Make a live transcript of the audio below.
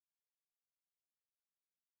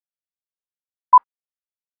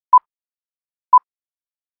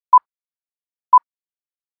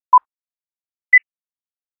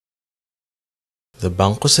the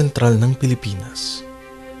Bangko Sentral ng Pilipinas.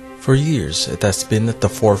 For years, it has been at the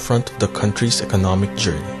forefront of the country's economic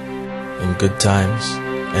journey, in good times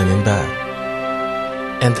and in bad,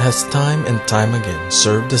 and has time and time again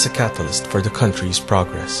served as a catalyst for the country's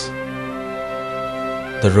progress.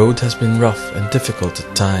 The road has been rough and difficult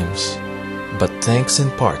at times, but thanks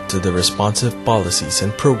in part to the responsive policies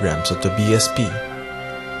and programs of the BSP,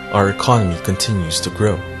 our economy continues to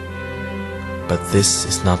grow. But this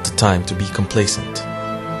is not the time to be complacent.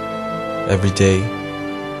 Every day,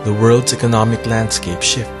 the world's economic landscape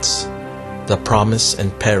shifts. The promise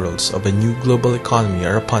and perils of a new global economy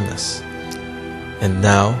are upon us. And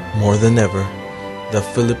now, more than ever, the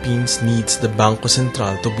Philippines needs the Bangko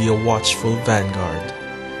Sentral to be a watchful vanguard,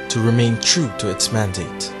 to remain true to its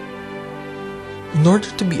mandate. In order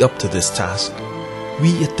to be up to this task,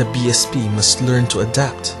 we at the BSP must learn to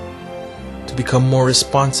adapt, to become more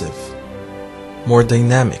responsive, more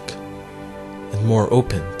dynamic, and more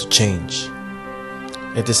open to change.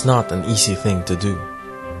 It is not an easy thing to do.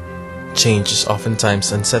 Change is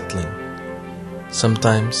oftentimes unsettling,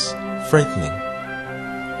 sometimes frightening.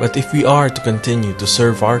 But if we are to continue to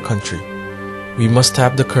serve our country, we must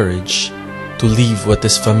have the courage to leave what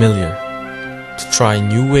is familiar, to try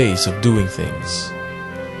new ways of doing things,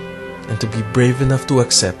 and to be brave enough to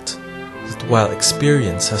accept that while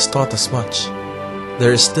experience has taught us much,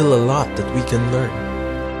 there is still a lot that we can learn.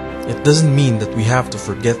 It doesn't mean that we have to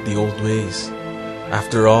forget the old ways.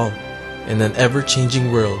 After all, in an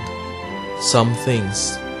ever-changing world, some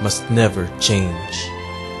things must never change,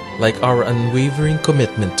 like our unwavering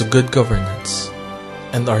commitment to good governance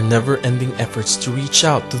and our never-ending efforts to reach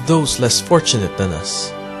out to those less fortunate than us.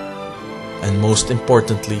 And most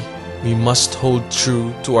importantly, we must hold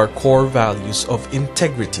true to our core values of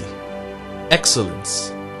integrity, excellence,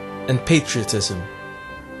 and patriotism.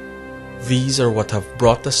 These are what have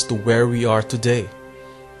brought us to where we are today,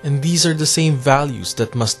 and these are the same values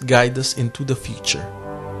that must guide us into the future.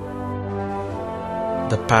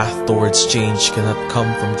 The path towards change cannot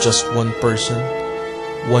come from just one person,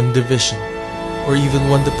 one division, or even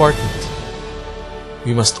one department.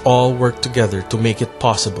 We must all work together to make it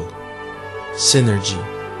possible. Synergy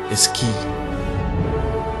is key.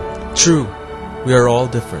 True, we are all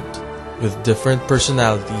different, with different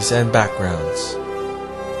personalities and backgrounds.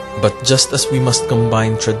 But just as we must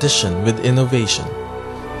combine tradition with innovation,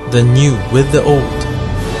 the new with the old,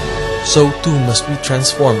 so too must we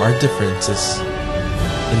transform our differences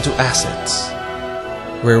into assets.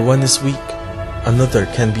 Where one is weak, another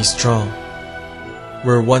can be strong.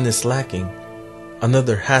 Where one is lacking,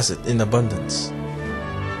 another has it in abundance.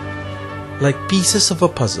 Like pieces of a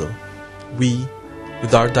puzzle, we,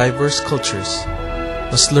 with our diverse cultures,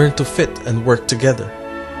 must learn to fit and work together,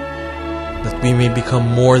 that we may become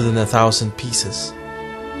more than 1,000 pieces,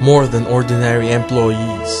 more than ordinary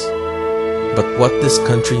employees. But what this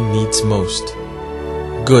country needs most,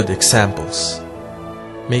 good examples,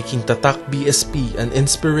 making Tatak BSP an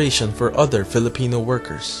inspiration for other Filipino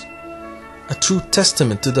workers, a true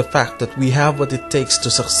testament to the fact that we have what it takes to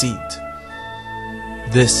succeed.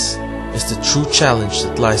 This is the true challenge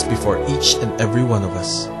that lies before each and every one of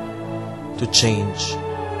us, to change,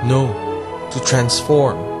 no, to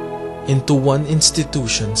transform, into one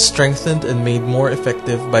institution strengthened and made more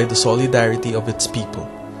effective by the solidarity of its people,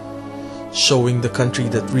 showing the country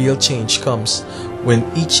that real change comes when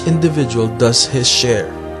each individual does his share,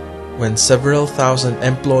 when several thousand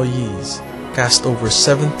employees cast over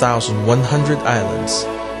 7,100 islands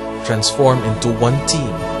transform into one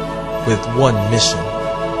team with one mission,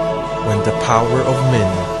 when the power of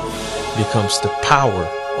many becomes the power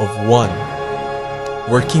of one,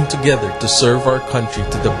 working together to serve our country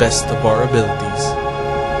to the best of our abilities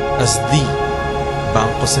as the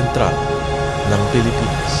Bangko Sentral ng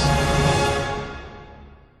Pilipinas.